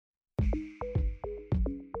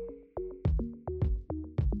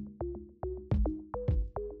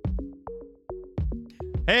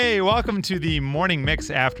Hey, welcome to the Morning Mix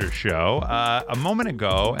After Show. A moment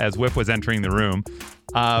ago, as Whip was entering the room,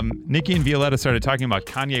 Nikki and Violetta started talking about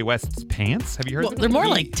Kanye West's pants. Have you heard? They're more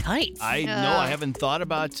like tights. I haven't thought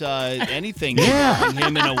about anything from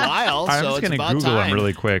him in a while, I'm so just it's going to about Google time. him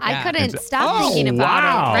really quick. I couldn't stop thinking about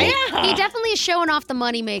wow. it. Right? Yeah. He definitely is showing off the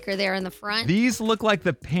moneymaker there in the front. These look like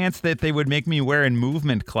the pants that they would make me wear in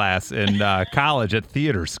movement class in college at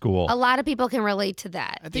theater school. A lot of people can relate to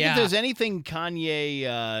that. I think if there's anything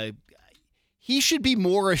Kanye, he should be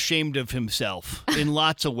more ashamed of himself in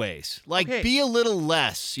lots of ways. Like, be a little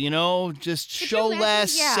less, just show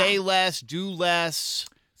less, say less, do less.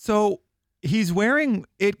 So he's wearing,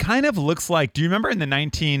 it kind of looks like, do you remember in the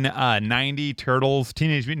 1990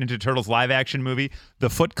 Teenage Mutant Ninja Turtles live action movie, The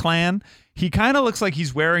Foot Clan? He kind of looks like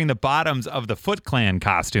he's wearing the bottoms of the Foot Clan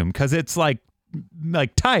costume because it's like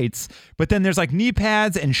tights, but then there's like knee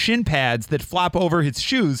pads and shin pads that flop over his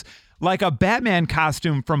shoes like a Batman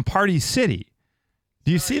costume from Party City.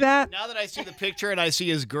 Do you see that? Now that I see the picture and I see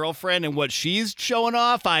his girlfriend and what she's showing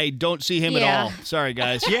off, I don't see him at all. Sorry,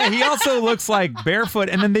 guys. Yeah, he also looks like barefoot,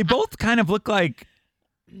 and then they both kind of look like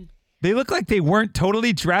they weren't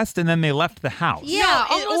totally dressed, and then they left the house. Yeah,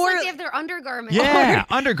 almost like they have their undergarments. Yeah,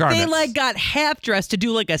 undergarments. They like got half dressed to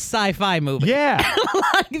do like a sci-fi movie. Yeah.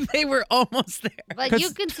 Like they were almost there. But you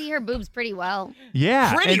can see her boobs pretty well.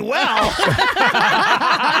 Yeah. Pretty well.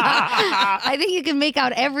 I think you can make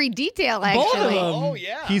out every detail, actually. Oh,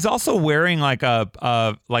 yeah. He's also wearing like a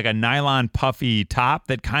nylon puffy top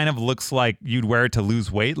that kind of looks like you'd wear it to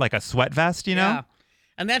lose weight, like a sweat vest, you know? Yeah.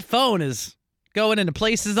 And that phone is going into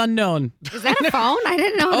places unknown. Is that a phone? I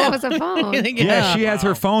didn't know that was a phone. Yeah, she has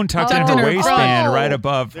her phone tucked in Tucked in her her waistband phone. right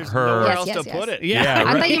above There's her. nowhere else Yes, to put it. Yeah, I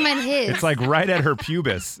right. thought you meant his. It's like right at her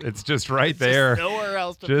pubis. It's just right there. There's nowhere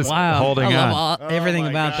else to Just put it. Wow. holding I on. love everything my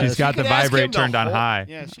about God. this. She's got She the could ask vibrate him to turned on hold- high.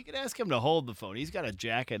 Yeah, she could ask him to hold the phone. He's got a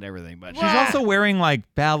jacket and everything, but She's also wearing like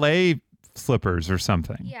ballet slippers or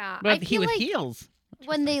something. Yeah. I But he feel with like heels.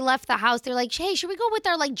 when they left the house, they're like, hey, should we go with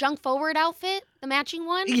our like junk forward outfit? The matching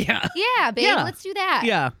one? Yeah. Yeah, babe, Yeah. let's do that.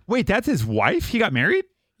 Yeah. Wait, that's his wife? He got married?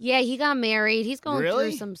 Yeah, he got married. He's going Really?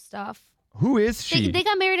 through some stuff. Who is she? They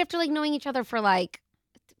got married after like knowing each other for like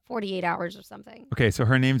 48 hours or something. Okay, so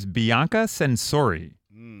her name's Bianca Sensori.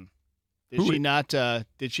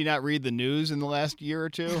 Did she not read the news in the last year or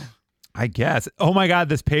two? I guess. Oh my God,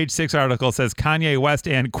 this Page 6 article says Kanye West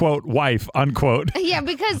and, quote, wife, unquote. Yeah,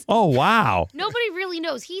 because Oh, wow. nobody really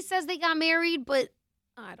knows. He says they got married, but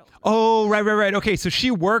I don't know. Oh, right. Okay, so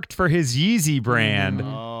she worked for his Yeezy brand,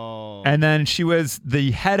 Oh. and then she was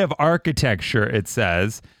the head of architecture, it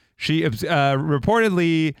says. She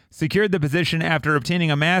reportedly secured the position after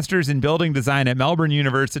obtaining a master's in building design at Melbourne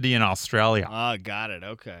University in Australia. Got it.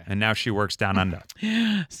 Okay. And now she works down under.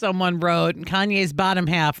 Someone wrote Kanye's bottom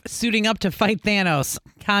half suiting up to fight Thanos.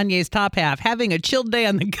 Kanye's top half having a chill day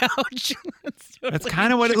on the couch. That's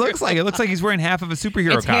kind of what it looks like. It looks like he's wearing half of a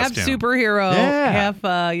superhero It's half costume. superhero, Yeah.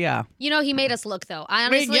 half yeah. You know, he made us look though. I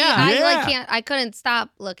honestly, yeah. I couldn't stop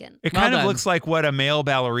looking. It Well kind of done. looks like what a male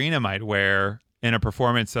ballerina might wear in a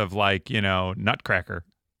performance of like, Nutcracker.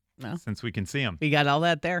 No. Since we can see them. We got all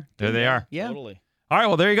that there. There they are. Yeah. Totally. All right,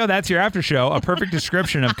 well, there you go. That's your after show. A perfect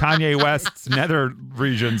description of Kanye West's nether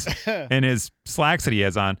regions and his slacks that he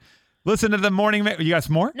has on. Listen to the morning. You got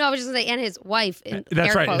some more? No, I was just gonna say, and his wife. In That's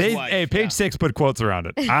air right. quotes. Hey, Page 6 put quotes around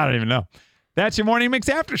it. I don't even know. That's your Morning Mix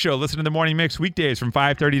after show. Listen to the Morning Mix weekdays from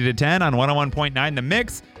 5:30 to 10 on 101.9 The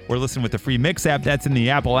Mix, or listen with the free Mix app. That's in the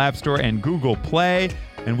Apple App Store and Google Play.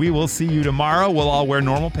 And we will see you tomorrow. We'll all wear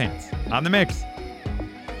normal pants on The Mix.